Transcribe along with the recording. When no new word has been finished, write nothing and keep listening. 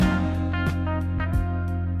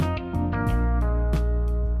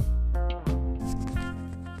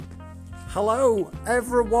Hello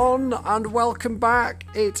everyone and welcome back.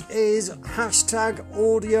 It is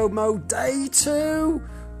 #AudioMo Day 2,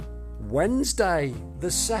 Wednesday the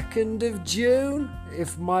 2nd of June,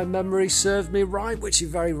 if my memory serves me right, which it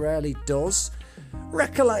very rarely does.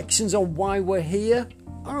 Recollections on why we're here.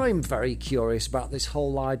 I'm very curious about this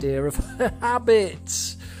whole idea of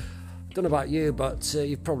habits. I don't know about you, but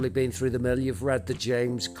you've probably been through the mill. You've read the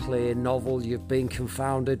James Clear novel. You've been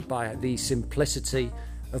confounded by the simplicity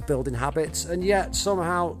of building habits and yet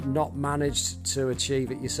somehow not managed to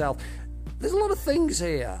achieve it yourself. There's a lot of things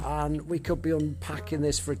here and we could be unpacking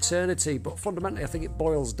this for eternity, but fundamentally I think it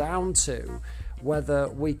boils down to whether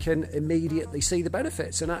we can immediately see the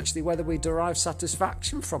benefits and actually whether we derive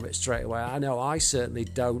satisfaction from it straight away. I know I certainly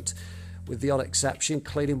don't, with the odd exception,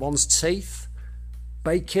 cleaning one's teeth,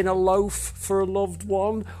 baking a loaf for a loved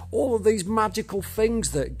one, all of these magical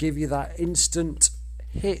things that give you that instant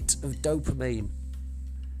hit of dopamine.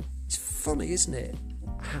 It's funny, isn't it?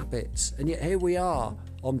 Habits. And yet here we are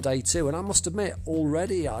on day 2, and I must admit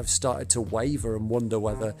already I've started to waver and wonder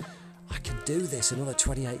whether I can do this another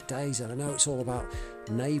 28 days. And I know it's all about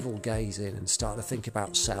navel gazing and starting to think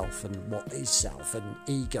about self and what is self and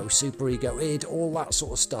ego, superego, id, all that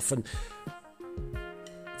sort of stuff. And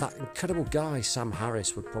that incredible guy Sam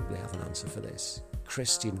Harris would probably have an answer for this.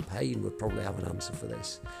 Christian Payne would probably have an answer for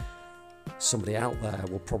this. Somebody out there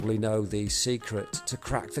will probably know the secret to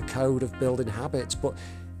crack the code of building habits, but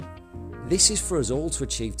this is for us all to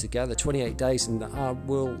achieve together. 28 days, and I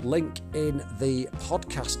will link in the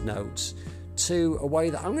podcast notes to a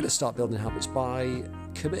way that I'm going to start building habits by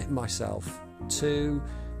committing myself to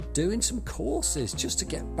doing some courses just to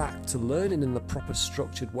get back to learning in the proper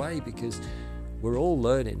structured way, because we're all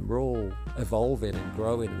learning, we're all evolving and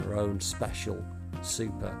growing in our own special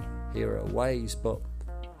superhero ways, but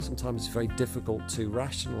sometimes it's very difficult to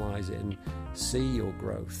rationalise it and see your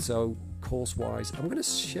growth. So course-wise, I'm going to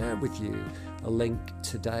share with you a link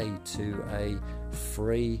today to a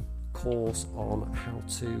free course on how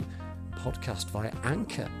to podcast via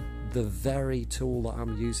Anchor, the very tool that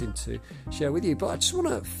I'm using to share with you. But I just want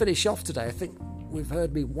to finish off today. I think we've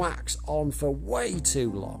heard me wax on for way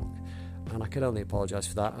too long, and I can only apologise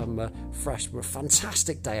for that. I'm fresh from a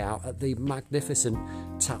fantastic day out at the magnificent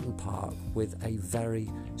Tatton Park with a very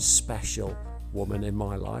special woman in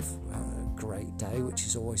my life. A great day, which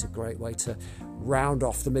is always a great way to round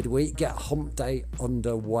off the midweek, get hump day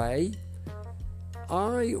underway.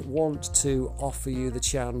 I want to offer you the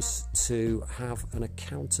chance to have an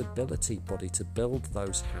accountability buddy to build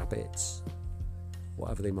those habits,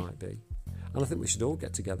 whatever they might be. And I think we should all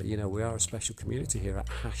get together. You know, we are a special community here at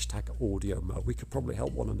 #AudioMo. We could probably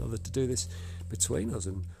help one another to do this between us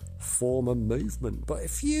and form a movement. But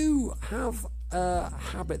if you have a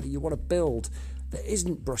habit that you want to build that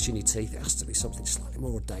isn't brushing your teeth, it has to be something slightly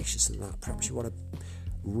more audacious than that. Perhaps you want to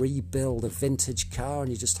rebuild a vintage car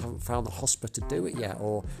and you just haven't found the hosper to do it yet.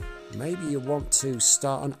 Or maybe you want to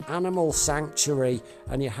start an animal sanctuary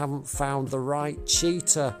and you haven't found the right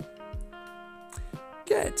cheetah.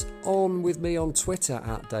 Get on with me on Twitter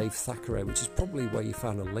at Dave Thackeray, which is probably where you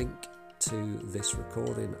found a link to this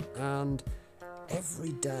recording. And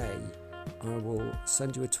every day I will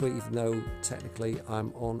send you a tweet, even though technically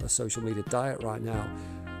I'm on a social media diet right now.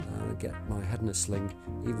 Get my head in a sling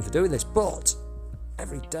even for doing this. But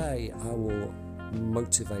every day I will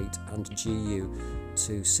motivate and G you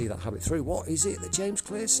to see that habit through. What is it that James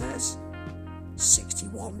Clear says?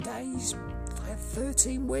 61 days,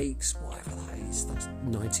 13 weeks, whatever that is. That's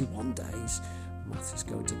 91 days. Math is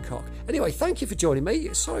going to cock. Anyway, thank you for joining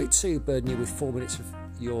me. Sorry to burden you with 4 minutes of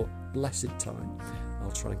your blessed time.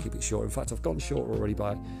 I'll try and keep it short. In fact, I've gone short already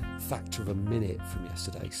by a factor of a minute from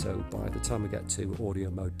yesterday. So by the time we get to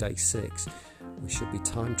AudioMo Day 6, we should be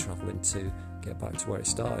time travelling to get back to where it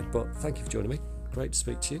started. But thank you for joining me. Great to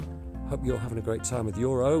speak to you. Hope you're having a great time with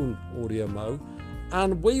your own AudioMo.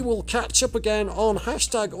 And we will catch up again on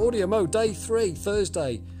 #AudioMo Day 3,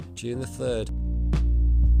 Thursday, June the 3rd.